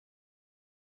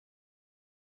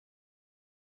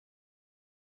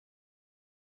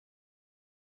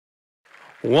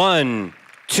1,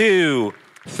 2,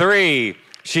 3.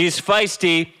 She's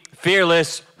feisty,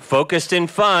 fearless, focused, and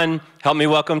fun. Help me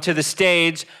welcome to the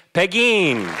stage,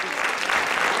 Pegine.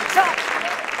 So,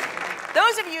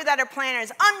 those of you that are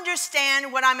planners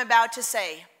understand what I'm about to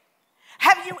say.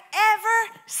 Have you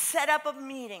ever set up a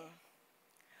meeting?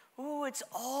 Ooh, it's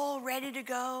all ready to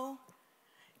go.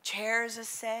 Chairs are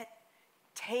set,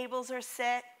 tables are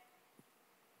set,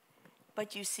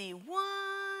 but you see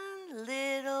one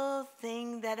little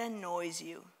thing that annoys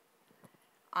you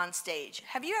on stage.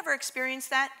 Have you ever experienced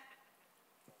that?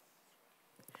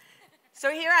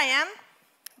 So here I am.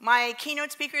 My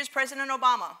keynote speaker is President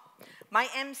Obama. My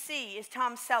MC is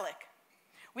Tom Selleck.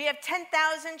 We have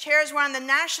 10,000 chairs. We're on the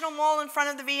National Mall in front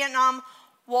of the Vietnam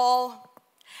Wall.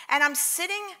 And I'm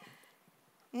sitting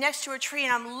next to a tree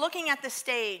and I'm looking at the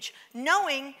stage,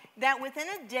 knowing that within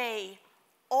a day,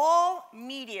 all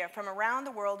media from around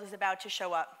the world is about to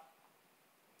show up.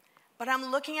 But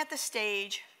I'm looking at the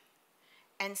stage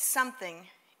and something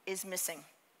is missing.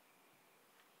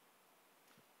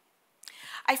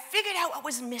 I figured out what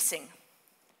was missing.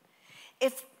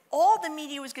 If all the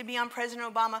media was going to be on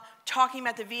President Obama talking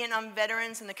about the Vietnam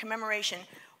veterans and the commemoration,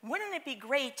 wouldn't it be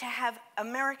great to have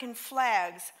American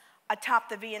flags atop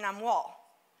the Vietnam Wall?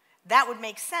 That would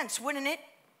make sense, wouldn't it?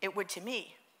 It would to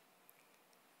me.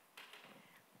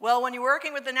 Well, when you're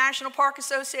working with the National Park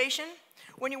Association,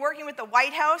 when you're working with the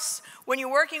White House, when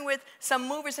you're working with some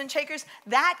movers and shakers,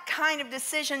 that kind of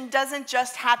decision doesn't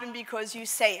just happen because you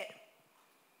say it.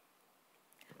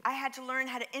 I had to learn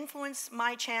how to influence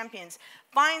my champions,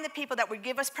 find the people that would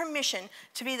give us permission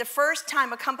to be the first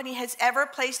time a company has ever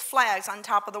placed flags on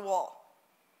top of the wall.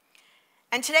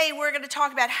 And today we're going to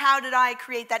talk about how did I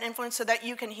create that influence so that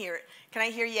you can hear it. Can I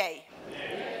hear yay?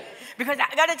 Yay. Because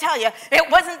I got to tell you,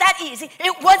 it wasn't that easy.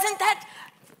 It wasn't that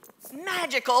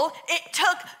magical. It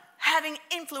took having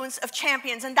influence of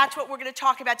champions, and that's what we're going to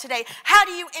talk about today. How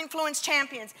do you influence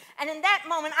champions? And in that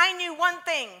moment, I knew one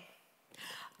thing.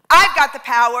 I've got the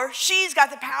power, she's got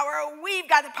the power, we've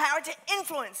got the power to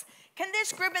influence. Can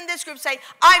this group and this group say,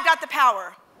 I've got the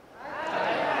power?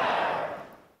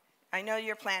 I know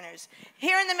you're planners.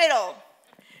 Here in the middle,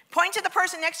 point to the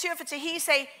person next to you. If it's a he,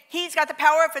 say, he's got the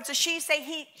power. If it's a she,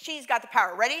 say, she's got the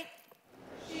power. Ready?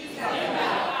 She's got the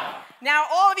power. Now,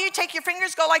 all of you take your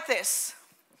fingers, go like this,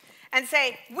 and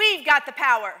say, we've got the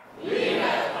power. We've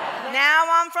got the power. Now,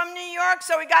 I'm from New York,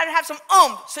 so we got to have some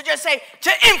so just say,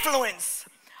 to influence.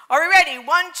 Are we ready?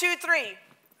 1, 2, 3.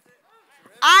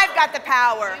 I've got the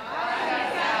power. I've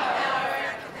got the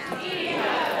power. We've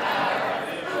got the power.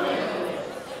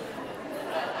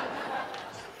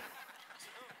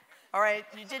 All right,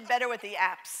 you did better with the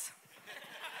apps.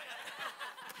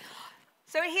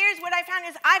 So here's what I found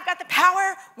is I've got the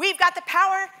power, we've got the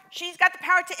power, she's got the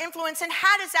power to influence. And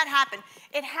how does that happen?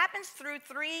 It happens through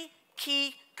 3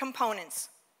 key components.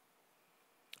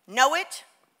 Know it,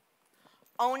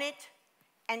 own it,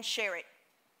 and share it.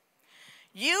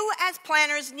 You as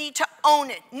planners need to own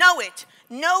it,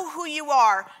 know who you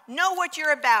are, know what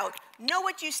you're about, know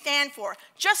what you stand for.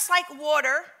 Just like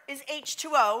water is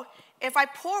H2O, if I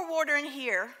pour water in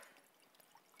here,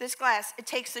 this glass, it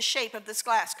takes the shape of this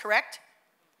glass, correct?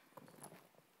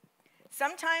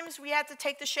 Sometimes we have to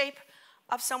take the shape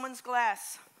of someone's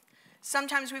glass.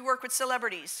 Sometimes we work with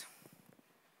celebrities,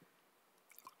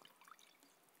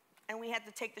 and we have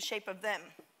to take the shape of them.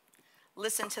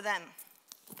 Listen to them.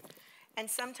 And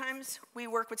sometimes we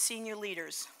work with senior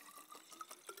leaders.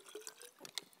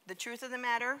 The truth of the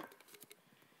matter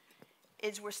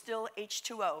is we're still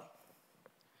H2O.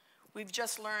 We've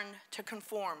just learned to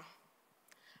conform,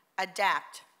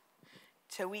 adapt,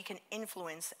 so we can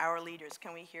influence our leaders.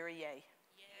 Can we hear a yay?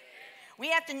 We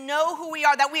have to know who we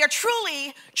are, that we are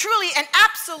truly, truly, and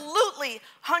absolutely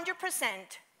 100%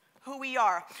 who we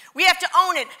are. We have to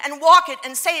own it and walk it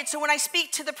and say it. So when I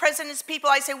speak to the president's people,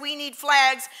 I say, we need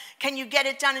flags. Can you get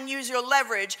it done and use your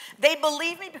leverage? They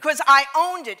believe me because I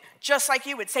owned it, just like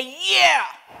you would say, yeah.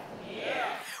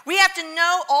 Yeah. We have to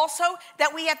know also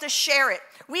that we have to share it.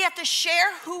 We have to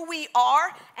share who we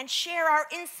are and share our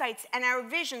insights and our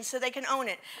visions so they can own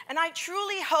it. And I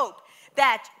truly hope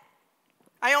that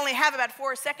I only have about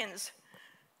 4 seconds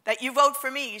that you vote for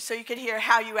me so you can hear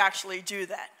how you actually do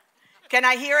that. Can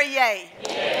I hear a yay?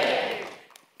 Yay.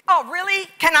 Oh, really?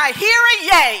 Can I hear a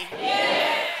yay?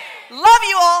 Yay. Love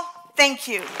you all. Thank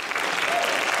you.